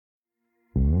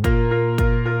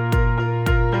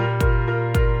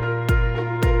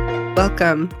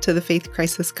Welcome to the Faith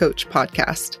Crisis Coach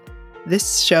podcast.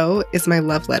 This show is my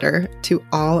love letter to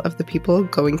all of the people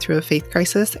going through a faith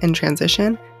crisis and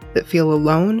transition that feel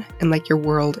alone and like your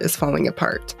world is falling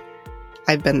apart.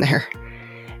 I've been there.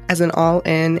 As an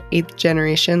all-in 8th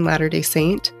generation Latter-day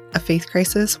Saint, a faith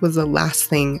crisis was the last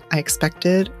thing I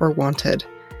expected or wanted.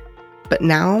 But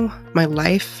now, my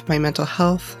life, my mental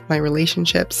health, my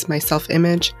relationships, my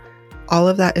self-image, all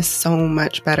of that is so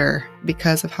much better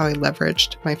because of how I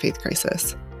leveraged my faith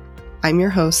crisis. I'm your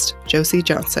host, Josie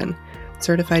Johnson,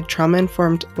 certified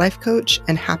trauma-informed life coach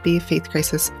and happy faith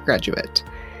crisis graduate.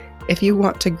 If you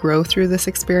want to grow through this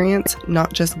experience,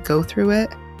 not just go through it,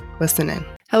 listen in.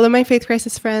 Hello, my faith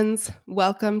crisis friends.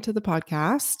 Welcome to the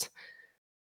podcast.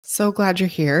 So glad you're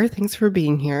here. Thanks for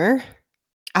being here.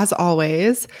 As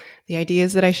always, the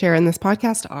ideas that I share in this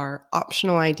podcast are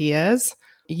optional ideas.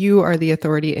 You are the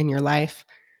authority in your life.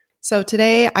 So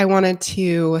today I wanted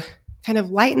to kind of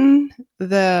lighten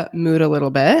the mood a little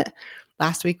bit.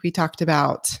 Last week we talked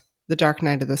about the dark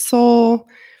night of the soul.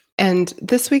 And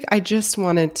this week I just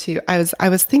wanted to, I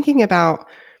was thinking about,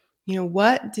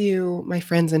 what do my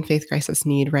friends in faith crisis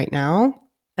need right now?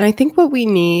 And I think what we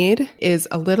need is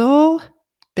a little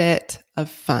bit of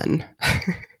fun,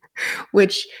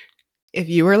 which if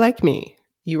you were like me,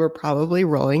 you were probably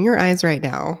rolling your eyes right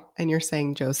now and you're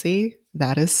saying, Josie,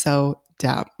 that is so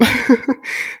dumb.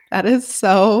 That is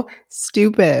so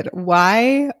stupid.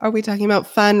 Why are we talking about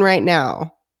fun right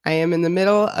now? I am in the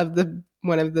middle of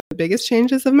one of the biggest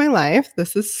changes of my life.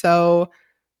 This is so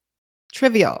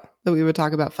trivial that we would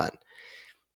talk about fun.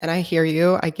 And I hear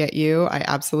you. I get you. I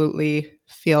absolutely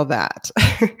feel that.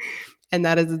 And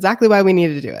that is exactly why we need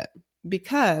to do it.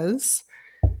 Because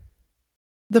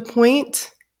the point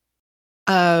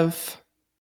of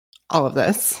all of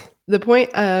this, the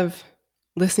point of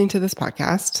listening to this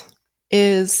podcast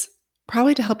is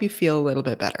probably to help you feel a little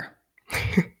bit better.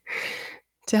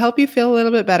 To help you feel a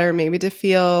little bit better, maybe to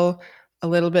feel a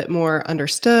little bit more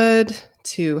understood,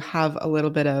 to have a little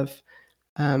bit of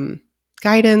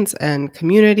guidance and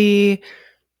community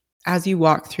as you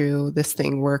walk through this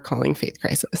thing we're calling faith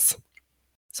crisis.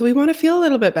 So we want to feel a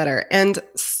little bit better. And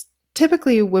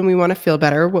typically when we want to feel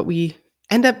better, what we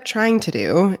end up trying to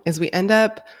do is we end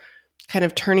up kind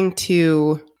of turning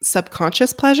to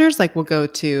subconscious pleasures. Like we'll go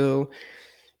to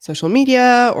social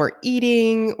media or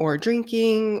eating or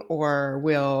drinking, or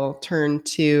we'll turn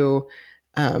to,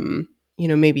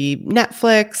 maybe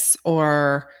Netflix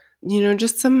or,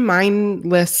 just some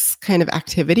mindless kind of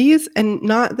activities. And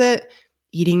not that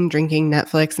eating, drinking,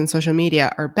 Netflix, and social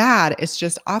media are bad. It's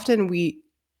just often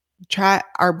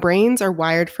our brains are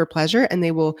wired for pleasure and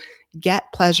they will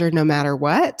get pleasure no matter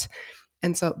what.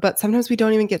 And so, but sometimes we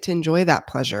don't even get to enjoy that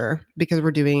pleasure because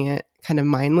we're doing it kind of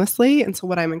mindlessly. And so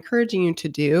what I'm encouraging you to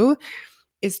do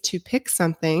is to pick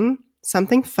something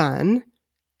fun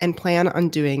and plan on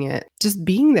doing it, just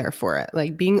being there for it,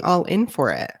 like being all in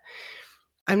for it.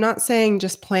 I'm not saying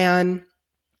just plan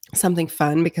something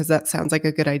fun because that sounds like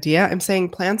a good idea. I'm saying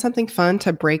plan something fun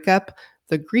to break up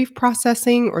the grief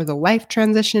processing or the life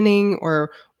transitioning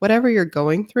or whatever you're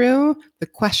going through, the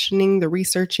questioning, the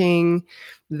researching,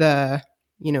 the,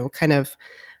 kind of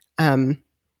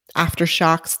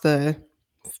aftershocks, the,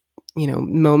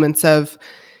 moments of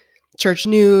church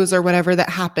news or whatever that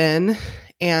happen.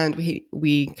 And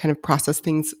we kind of process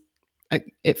things.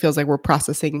 It feels like we're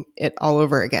processing it all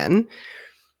over again.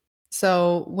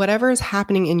 So whatever is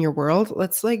happening in your world,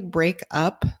 let's break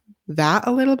up that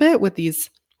a little bit with these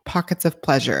pockets of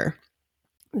pleasure,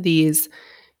 these,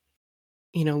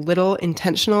 little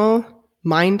intentional,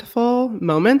 mindful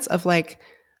moments of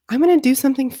I'm going to do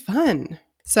something fun.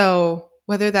 So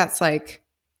whether that's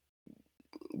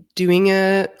doing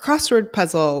a crossword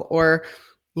puzzle or,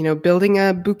 building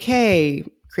a bouquet,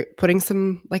 putting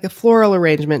some a floral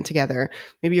arrangement together.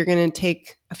 Maybe you're going to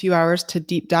take a few hours to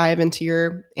deep dive into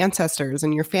your ancestors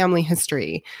and your family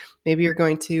history. Maybe you're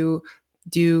going to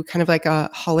do kind of a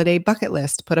holiday bucket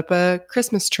list, put up a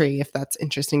Christmas tree if that's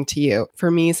interesting to you.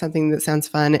 For me, something that sounds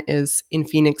fun is in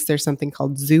Phoenix, there's something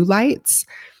called zoo lights.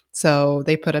 So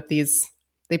they put up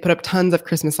tons of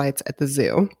Christmas lights at the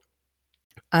zoo.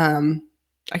 I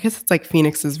guess it's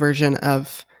Phoenix's version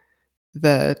of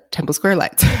the Temple Square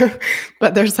lights,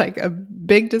 but there's a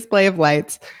big display of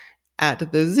lights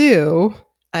at the zoo.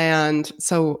 And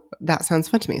so that sounds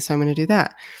fun to me. So I'm going to do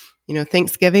that.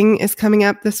 Thanksgiving is coming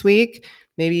up this week,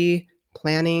 maybe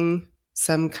planning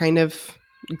some kind of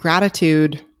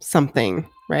gratitude something,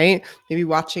 right? Maybe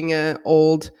watching an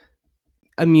old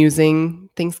amusing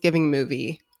Thanksgiving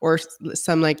movie or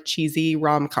some cheesy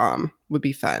rom-com would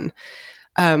be fun.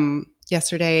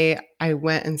 Yesterday I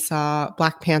went and saw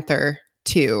Black Panther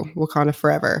 2, Wakanda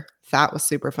Forever. that was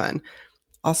super fun.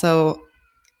 Also,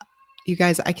 you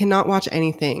guys, I cannot watch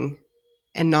anything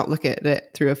and not look at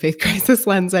it through a faith crisis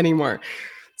lens anymore.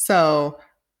 So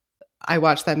I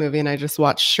watched that movie and I just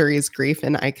watched Shuri's grief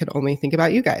and I could only think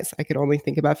about you guys. I could only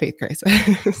think about faith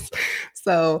crisis.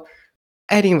 So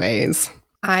anyways,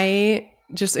 I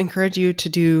just encourage you to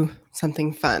do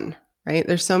something fun, right?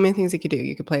 There's so many things you could do.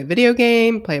 You could play a video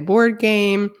game, play a board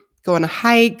game, go on a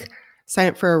hike, sign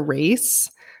up for a race.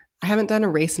 I haven't done a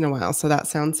race in a while, so that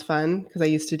sounds fun because I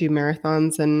used to do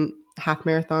marathons and half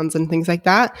marathons and things like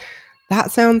that.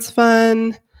 That sounds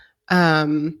fun.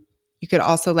 You could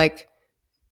also like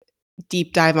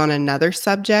deep dive on another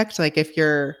subject. Like if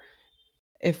you're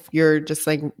just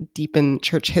like deep in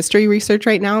church history research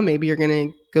right now, maybe you're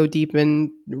going to go deep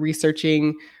in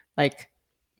researching like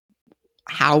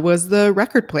how was the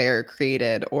record player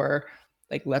created, or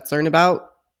like let's learn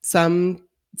about some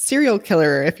serial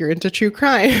killer if you're into true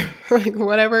crime, like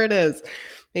whatever it is.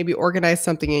 Maybe organize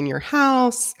something in your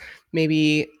house,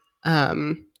 maybe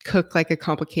cook like a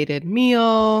complicated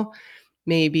meal,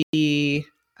 maybe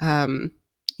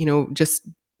just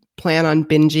plan on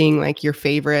binging like your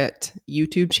favorite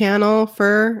YouTube channel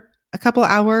for a couple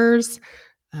hours.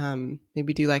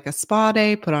 Maybe do like a spa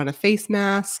day, put on a face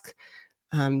mask,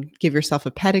 give yourself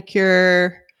a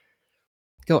pedicure,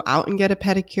 go out and get a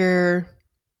pedicure.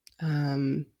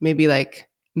 Maybe like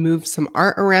move some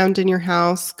art around in your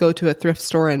house, go to a thrift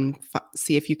store and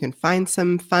see if you can find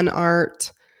some fun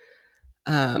art.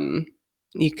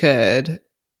 You could,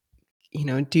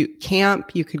 do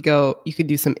camp. You could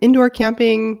do some indoor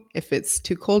camping if it's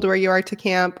too cold where you are to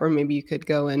camp, or maybe you could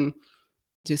go and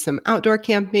do some outdoor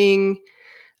camping.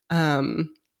 What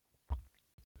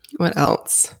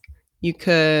else? You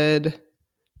could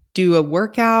do a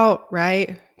workout,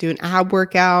 right? Do an ab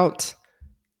workout.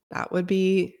 That would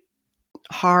be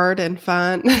hard and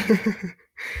fun.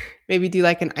 Maybe do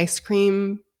like an ice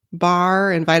cream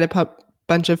bar, invite a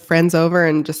bunch of friends over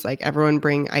and just like everyone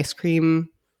bring ice cream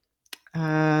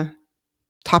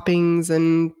toppings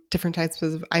and different types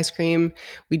of ice cream.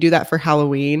 We do that for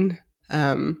Halloween.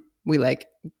 We like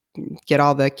get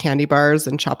all the candy bars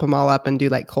and chop them all up and do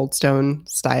like Cold Stone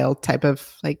style type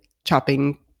of like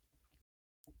chopping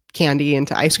candy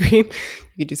into ice cream.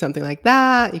 You could do something like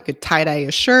that. You could tie-dye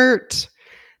a shirt.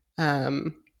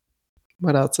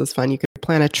 What else is fun? You could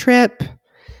plan a trip,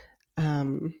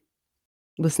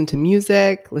 listen to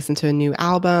music, listen to a new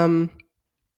album.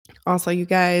 Also, you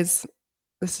guys,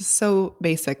 this is so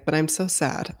basic, but I'm so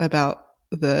sad about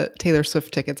the Taylor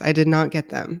Swift tickets. I did not get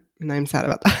them, and I'm sad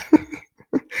about that.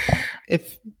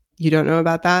 If you don't know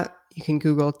about that, you can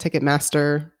Google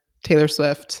Ticketmaster, Taylor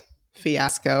Swift,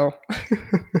 fiasco.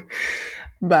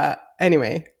 But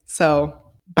anyway, so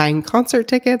buying concert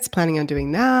tickets, planning on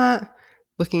doing that,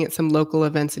 looking at some local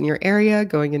events in your area,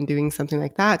 going and doing something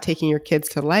like that, taking your kids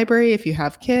to the library if you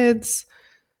have kids,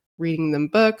 reading them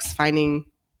books, finding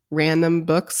random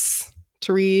books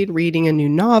to read, reading a new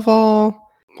novel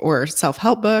or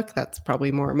self-help book. That's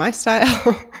probably more my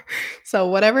style. So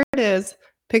whatever it is,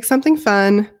 pick something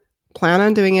fun, plan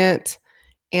on doing it,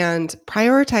 and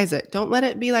prioritize it. Don't let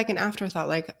it be like an afterthought,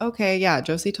 like, okay, yeah,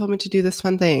 Josie told me to do this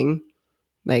fun thing.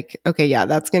 Like, okay, yeah,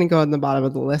 that's going to go on the bottom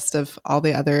of the list of all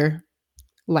the other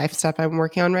life stuff I'm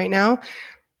working on right now.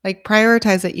 Like,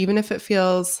 prioritize it, even if it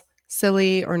feels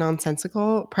silly or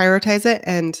nonsensical. Prioritize it,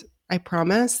 and I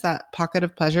promise that pocket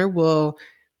of pleasure will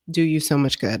do you so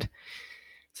much good.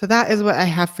 So that is what I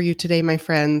have for you today, my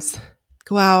friends.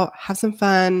 Go out, have some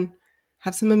fun,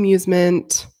 have some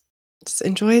amusement, just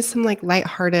enjoy some like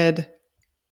lighthearted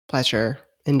pleasure.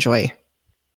 Enjoy.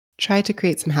 Try to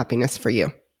create some happiness for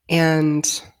you.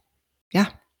 And yeah,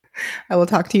 I will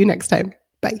talk to you next time.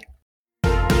 Bye.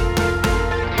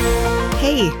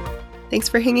 Hey, thanks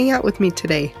for hanging out with me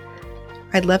today.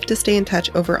 I'd love to stay in touch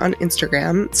over on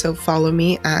Instagram, so follow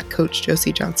me at Coach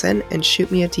Josie Johnson and shoot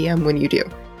me a DM when you do.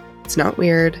 It's not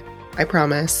weird, I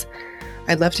promise.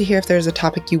 I'd love to hear if there's a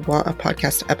topic you want a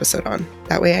podcast episode on.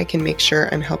 That way I can make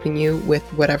sure I'm helping you with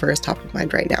whatever is top of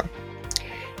mind right now.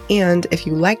 And if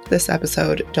you liked this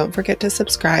episode, don't forget to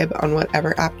subscribe on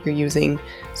whatever app you're using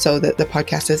so that the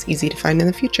podcast is easy to find in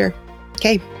the future.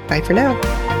 Okay, bye for now.